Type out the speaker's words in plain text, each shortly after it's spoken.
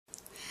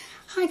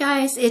Hi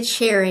guys, it's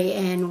Sherry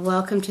and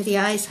welcome to The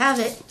Eyes Have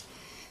It.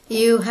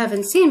 You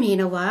haven't seen me in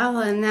a while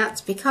and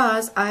that's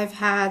because I've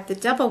had the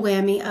double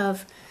whammy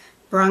of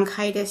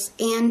bronchitis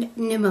and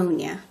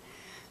pneumonia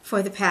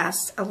for the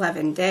past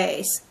 11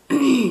 days.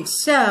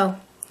 So,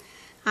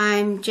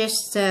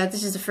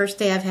 this is the first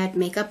day I've had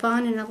makeup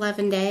on in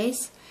 11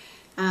 days.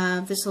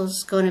 This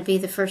is going to be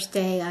the first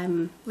day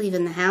I'm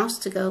leaving the house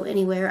to go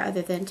anywhere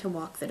other than to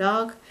walk the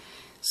dog.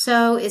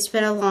 So it's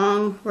been a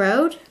long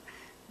road.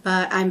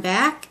 But I'm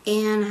back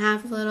and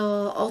have a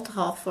little Ulta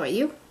haul for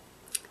you.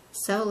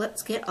 So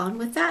let's get on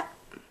with that.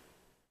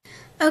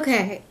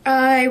 Okay,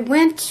 I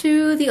went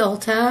to the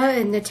Ulta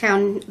in the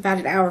town about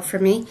an hour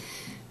from me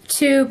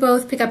to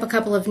both pick up a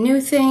couple of new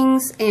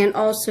things and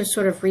also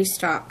sort of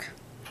restock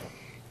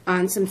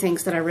on some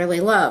things that I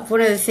really love.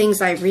 One of the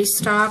things I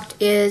restocked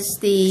is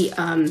the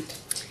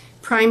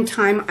Prime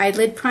Time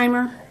Eyelid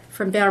Primer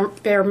from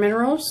Bare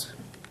Minerals.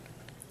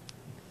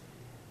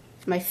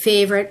 My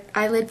favorite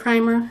eyelid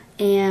primer,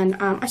 and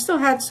I still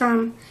had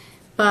some,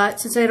 but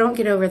since I don't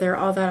get over there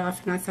all that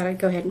often, I thought I'd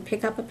go ahead and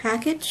pick up a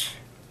package.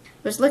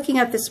 I was looking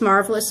at this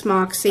Marvelous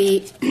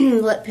Moxie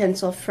lip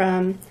pencil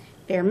from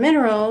Bare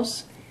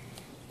Minerals,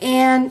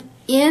 and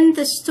in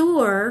the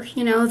store,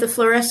 you know, the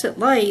fluorescent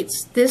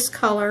lights, this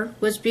color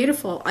was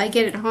beautiful. I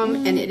get it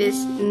home and it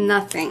is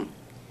nothing.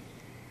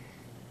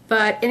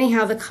 But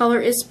anyhow, the color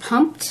is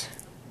pumped,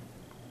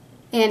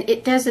 and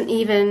it doesn't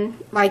even,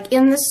 like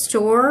in the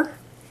store,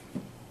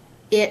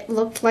 it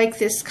looked like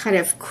this kind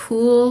of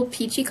cool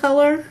peachy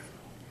color,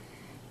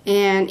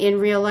 and in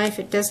real life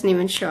it doesn't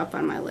even show up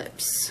on my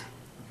lips.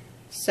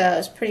 So I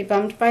was pretty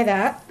bummed by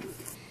that.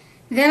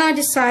 Then I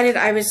decided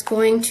I was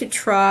going to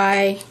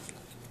try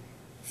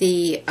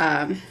the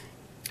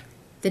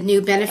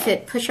new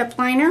Benefit push-up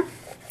liner.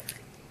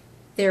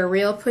 They're a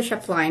real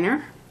push-up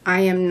liner. I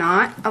am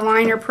not a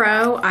liner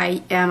pro.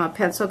 I am a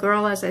pencil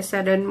girl, as I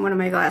said in one of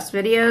my last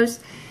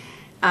videos.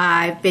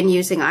 I've been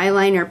using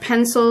eyeliner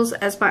pencils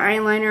as my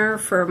eyeliner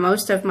for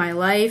most of my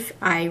life.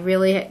 I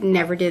really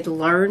never did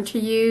learn to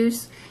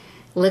use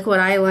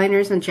liquid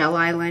eyeliners and gel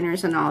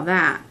eyeliners and all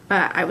that.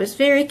 But I was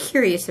very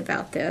curious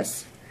about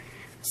this,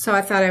 so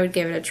I thought I would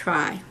give it a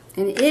try.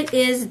 And it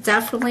is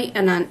definitely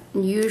an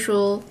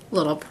unusual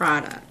little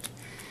product.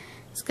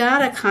 It's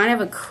got a kind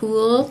of a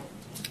cool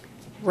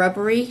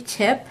rubbery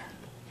tip,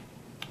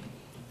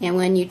 and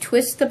when you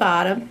twist the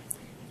bottom,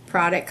 the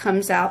product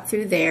comes out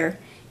through there.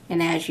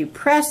 And as you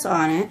press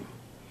on it,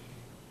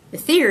 the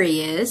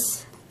theory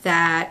is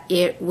that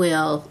it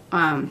will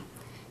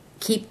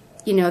keep,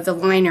 you know, the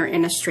liner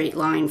in a straight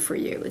line for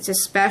you. It's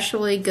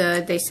especially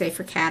good, they say,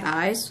 for cat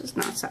eyes. It's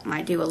not something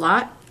I do a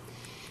lot.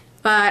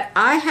 But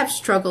I have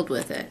struggled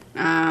with it.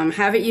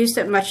 Haven't used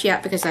it much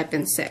yet because I've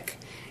been sick.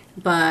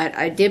 But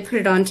I did put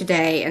it on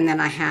today, and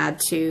then I had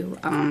to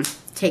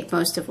take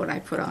most of what I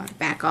put on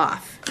back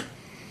off.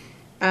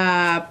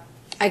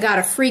 I got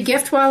a free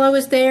gift while I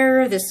was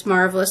there, this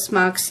Marvelous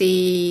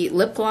Moxie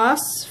lip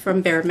gloss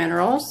from Bare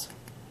Minerals.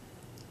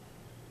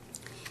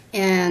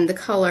 And the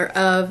color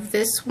of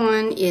this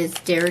one is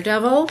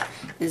Daredevil.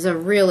 It's a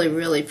really,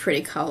 really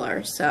pretty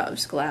color, so I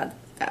was glad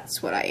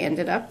that's what I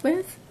ended up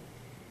with.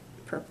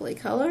 Purpley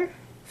color. In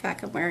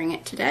fact, I'm wearing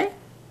it today.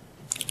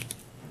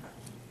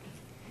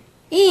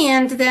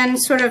 And then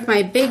sort of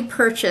my big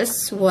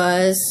purchase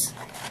was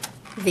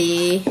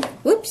the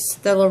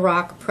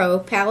Lorac Pro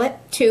Palette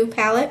 2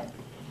 palette.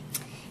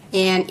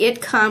 And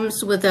it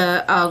comes with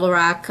a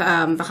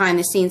Lorac behind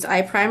the scenes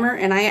eye primer,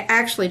 and I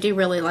actually do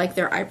really like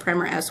their eye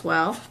primer as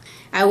well.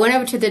 I went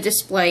over to the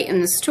display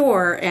in the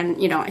store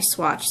and, you know, I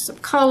swatched some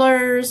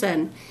colors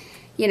and,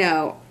 you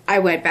know, I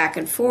went back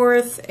and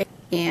forth,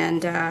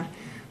 and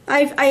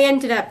I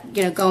ended up,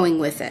 you know, going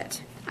with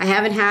it. I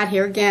haven't had,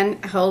 here again,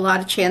 a whole lot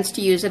of chance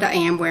to use it. I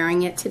am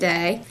wearing it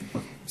today.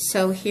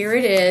 So here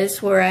it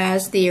is,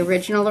 whereas the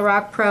original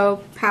Lorac Pro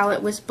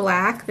palette was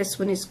black, this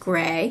one is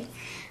gray.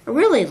 I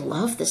really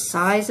love the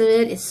size of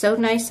it. It's so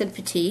nice and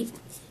petite.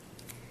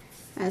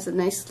 Has a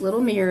nice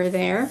little mirror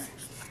there.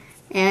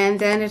 And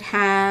then it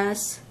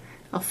has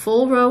a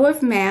full row of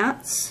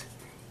mattes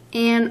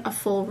and a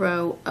full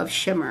row of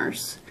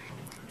shimmers.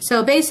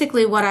 So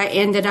basically what I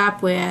ended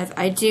up with,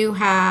 I do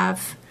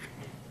have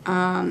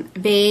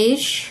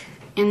beige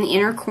in the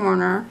inner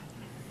corner.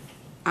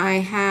 I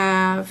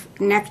have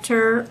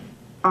nectar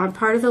on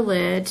part of the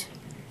lid.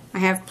 I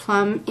have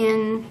plum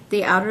in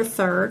the outer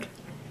third.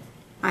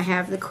 I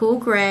have the cool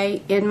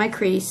gray in my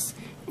crease,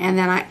 and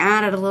then I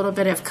added a little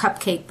bit of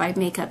Cupcake by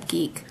Makeup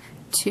Geek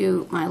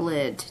to my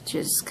lid.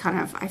 Just kind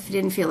of, I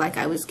didn't feel like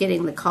I was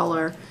getting the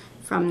color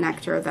from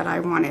Nectar that I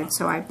wanted,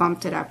 so I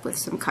bumped it up with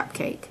some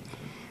Cupcake.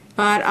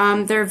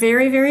 But they're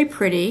very, very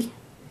pretty.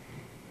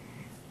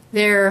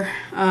 They're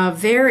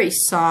very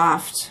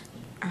soft,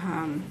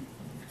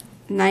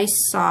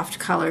 nice soft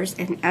colors,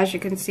 and as you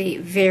can see,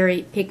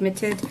 very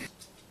pigmented.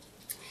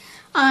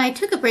 I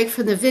took a break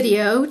from the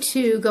video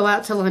to go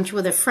out to lunch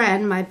with a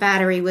friend. My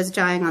battery was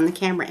dying on the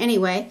camera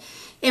anyway.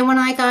 And when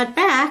I got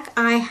back,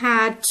 I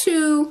had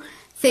 2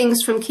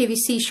 things from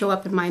QVC show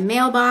up in my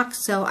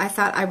mailbox, so I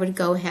thought I would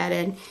go ahead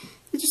and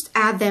just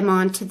add them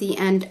on to the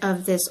end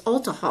of this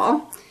Ulta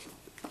haul.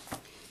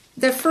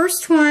 The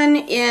first one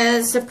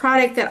is a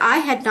product that I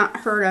had not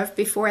heard of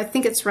before. I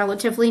think it's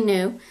relatively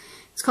new.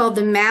 It's called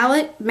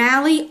the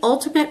Mally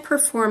Ultimate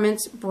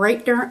Performance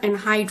Brightener and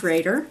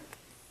Hydrator.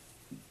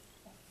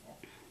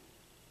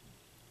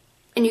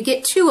 And you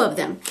get 2 of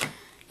them.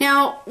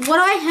 Now, what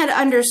I had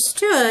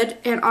understood,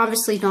 and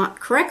obviously not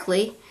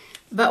correctly,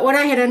 but what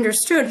I had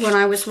understood when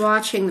I was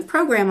watching the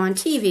program on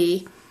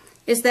TV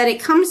is that it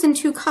comes in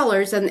 2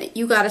 colors and that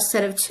you got a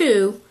set of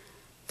 2,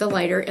 the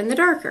lighter and the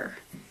darker.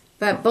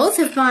 But both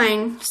of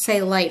mine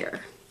say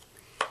lighter.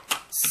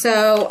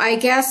 So I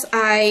guess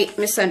I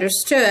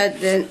misunderstood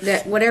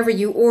that whatever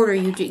you order,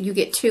 you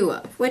get 2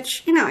 of,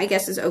 which, you know, I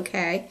guess is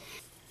okay.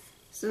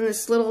 It's in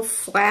this little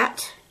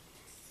flat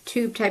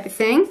tube type of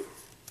thing.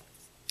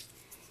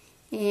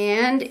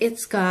 And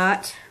it's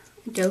got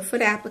a doe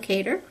foot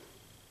applicator.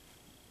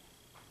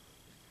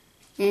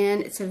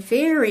 And it's a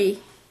very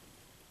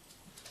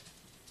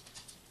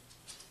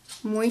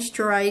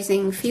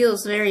moisturizing,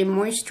 feels very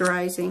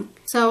moisturizing.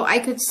 So I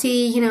could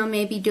see, you know,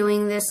 maybe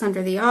doing this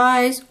under the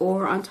eyes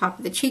or on top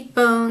of the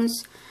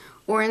cheekbones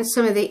or in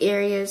some of the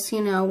areas,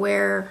 you know,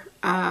 where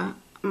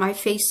my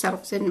face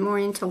settles in more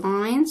into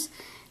lines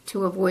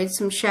to avoid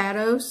some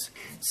shadows.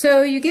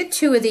 So you get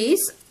 2 of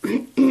these.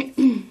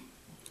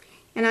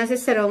 And as I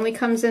said, it only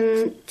comes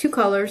in 2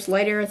 colors,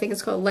 lighter, I think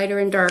it's called lighter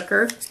and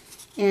darker.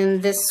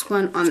 And this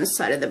one on the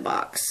side of the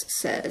box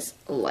says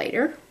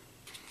lighter.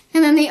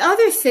 And then the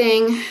other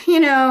thing, you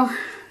know,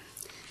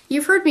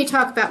 you've heard me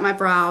talk about my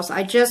brows.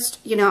 I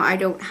just, you know, I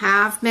don't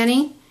have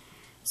many.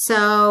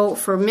 So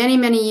for many,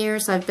 many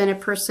years, I've been a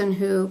person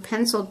who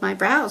penciled my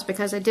brows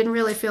because I didn't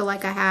really feel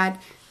like I had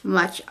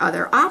much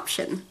other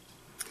option.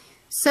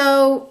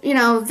 So, you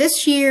know,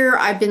 this year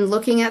I've been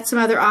looking at some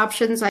other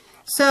options.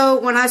 So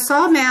when I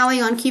saw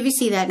Mally on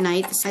QVC that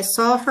night, I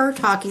saw her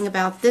talking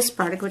about this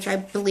product, which I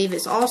believe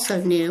is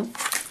also new.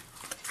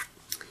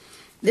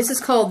 This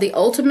is called the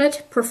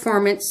Ultimate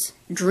Performance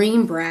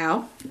Dream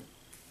Brow.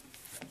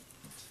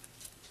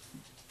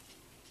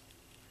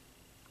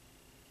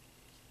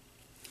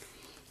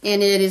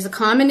 And it is a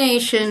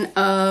combination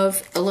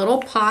of a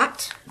little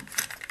pot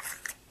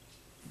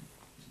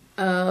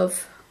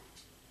of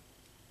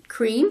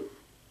cream,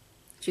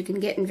 which you can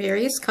get in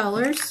various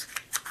colors.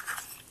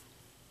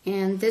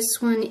 And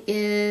this one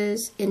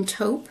is in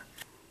taupe.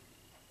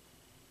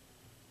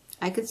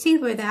 I could see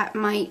where that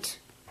might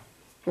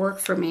work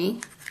for me.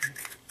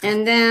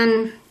 And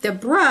then the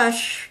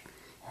brush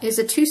is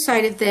a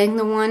 2-sided thing.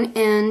 The one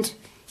end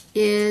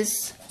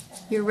is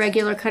your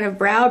regular kind of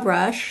brow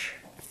brush,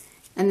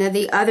 and then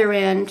the other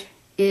end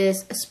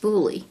is a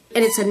spoolie.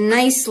 And it's a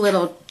nice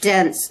little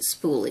dense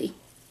spoolie.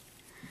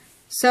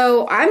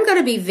 So I'm going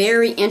to be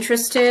very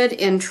interested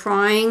in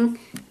trying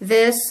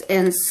this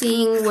and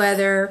seeing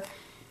whether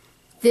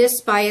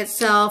this by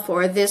itself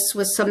or this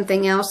with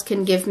something else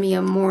can give me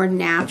a more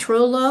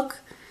natural look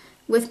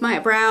with my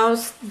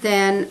brows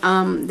than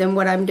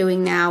what I'm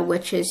doing now,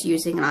 which is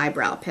using an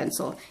eyebrow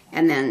pencil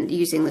and then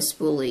using the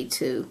spoolie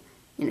to,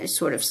 you know,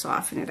 sort of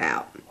soften it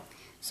out.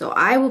 So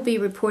I will be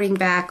reporting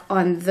back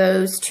on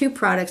those 2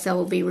 products. I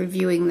will be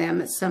reviewing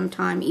them at some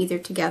time, either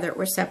together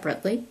or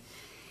separately.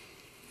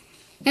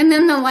 And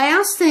then the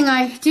last thing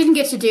I didn't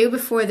get to do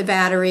before the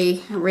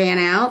battery ran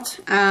out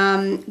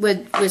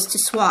was to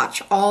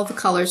swatch all the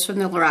colors from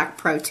the Lorac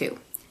Pro 2.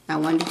 I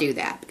wanted to do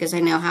that because I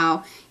know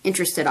how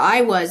interested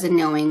I was in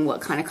knowing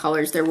what kind of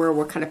colors there were,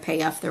 what kind of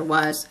payoff there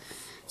was.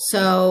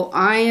 So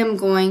I am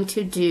going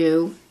to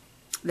do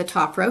the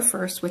top row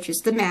first, which is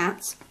the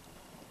mattes.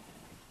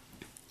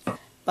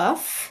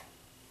 Buff,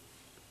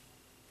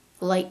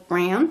 light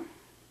brown,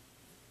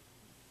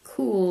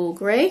 cool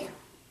gray,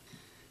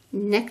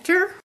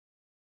 nectar,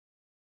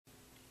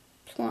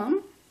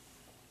 plum,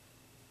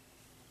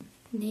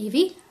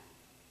 navy,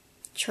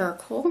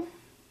 charcoal,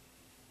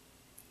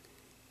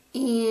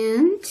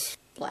 and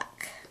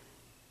black.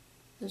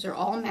 Those are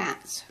all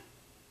mattes.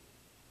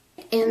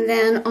 And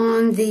then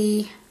on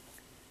the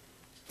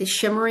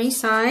shimmery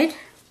side,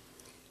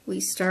 we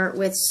start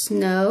with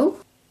snow,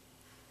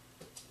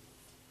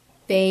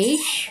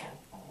 beige.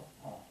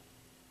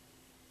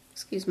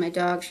 Excuse my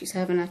dog, she's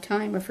having a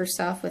time of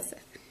herself with a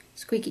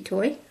squeaky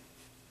toy.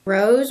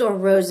 Rose or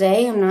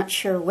rosé, I'm not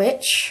sure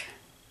which.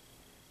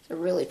 It's a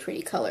really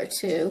pretty color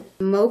too.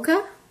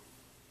 Mocha.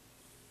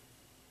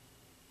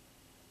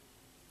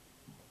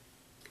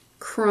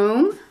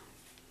 Chrome.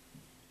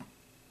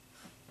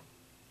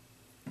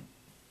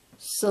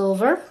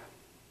 Silver.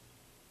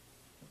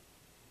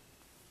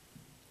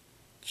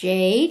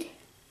 Jade.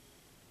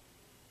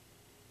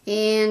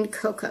 And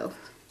cocoa.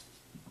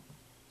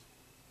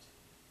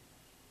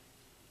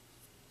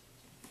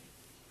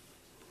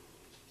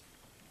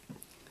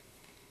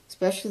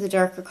 Especially the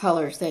darker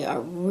colors, they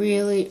are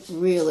really,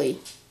 really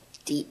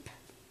deep.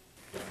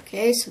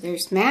 Okay, so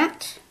there's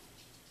matte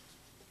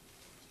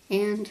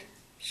and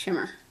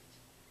shimmer.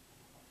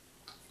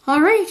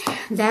 Alright,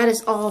 that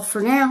is all for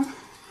now.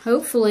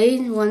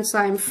 Hopefully, once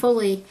I'm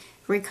fully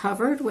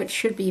recovered, which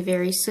should be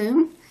very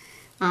soon,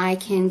 I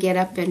can get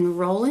up and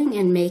rolling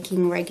and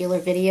making regular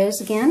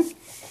videos again.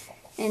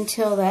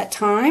 Until that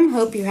time,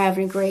 hope you're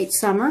having a great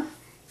summer.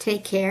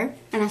 Take care,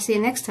 and I'll see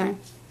you next time.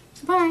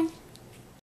 Bye.